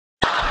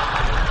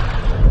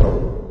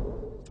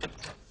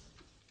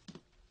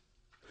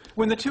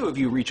When the two of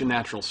you reach a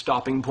natural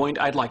stopping point,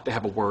 I'd like to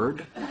have a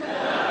word.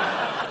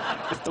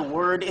 If the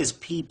word is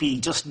pee-pee,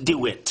 just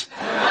do it.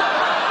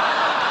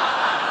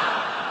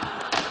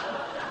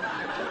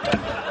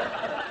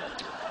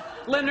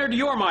 Leonard,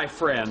 you're my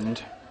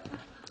friend.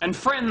 And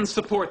friends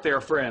support their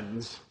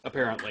friends,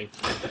 apparently.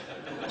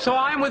 So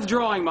I'm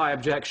withdrawing my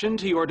objection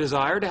to your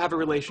desire to have a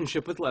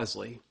relationship with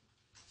Lesley.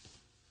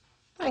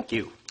 Thank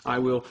you. I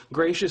will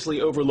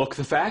graciously overlook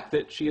the fact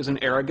that she is an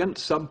arrogant,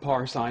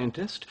 subpar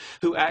scientist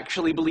who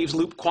actually believes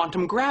loop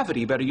quantum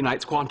gravity better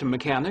unites quantum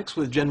mechanics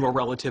with general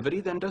relativity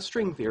than does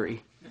string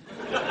theory.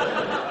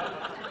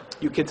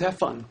 You kids have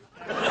fun.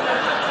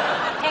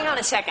 Hang on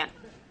a second.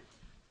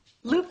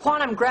 Loop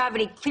quantum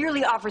gravity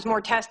clearly offers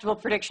more testable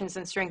predictions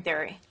than string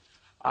theory.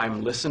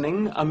 I'm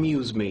listening.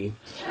 Amuse me.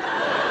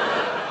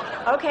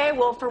 Okay,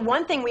 well, for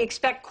one thing, we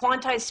expect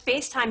quantized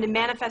space-time to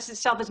manifest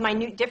itself as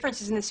minute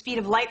differences in the speed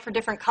of light for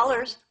different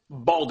colors.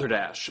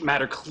 Balderdash.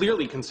 Matter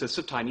clearly consists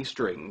of tiny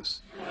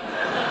strings.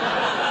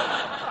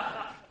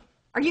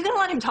 Are you going to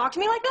let him talk to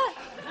me like that?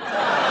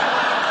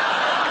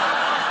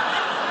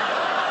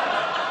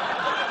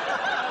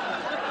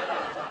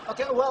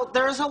 Okay, well,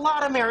 there's a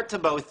lot of merit to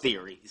both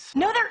theories.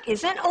 No, there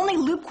isn't. Only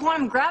loop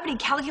quantum gravity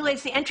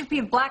calculates the entropy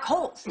of black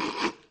holes.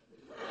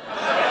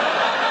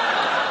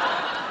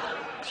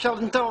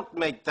 Sheldon, don't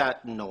make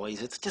that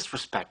noise. It's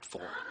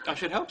disrespectful. I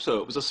should hope so.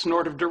 It was a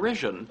snort of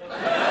derision.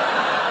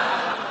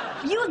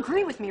 You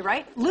agree with me,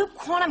 right? Loop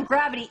quantum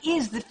gravity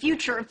is the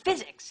future of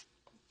physics.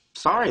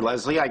 Sorry,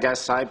 Lesley. I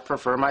guess I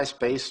prefer my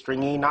space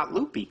stringy, not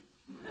loopy.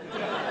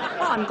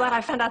 Well, I'm glad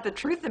I found out the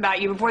truth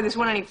about you before this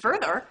went any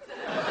further.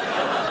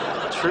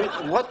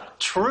 Truth? What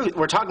truth?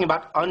 We're talking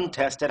about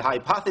untested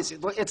hypotheses.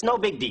 It's no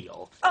big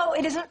deal. Oh,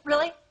 it isn't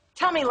really?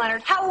 Tell me,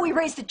 Leonard, how will we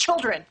raise the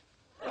children?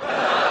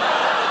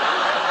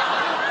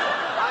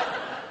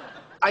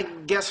 I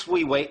guess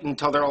we wait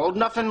until they're old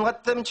enough and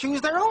let them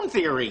choose their own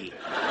theory.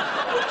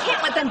 We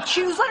can't let them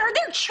choose, Leonard.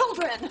 They're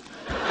children.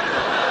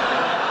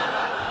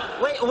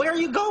 Wait, where are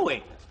you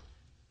going?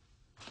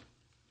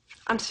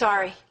 I'm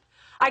sorry.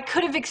 I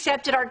could have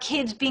accepted our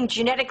kids being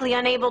genetically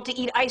unable to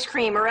eat ice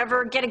cream or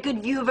ever get a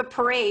good view of a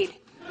parade.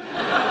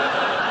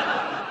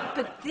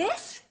 But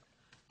this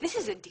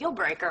is a deal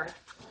breaker.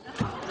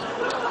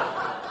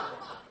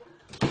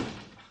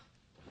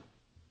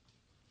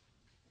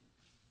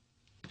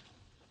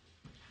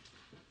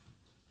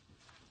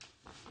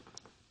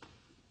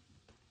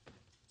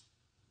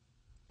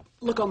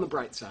 Look on the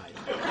bright side.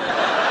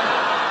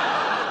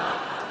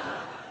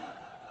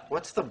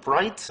 What's the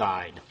bright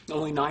side?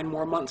 Only 9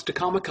 more months to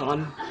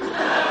Comic-Con.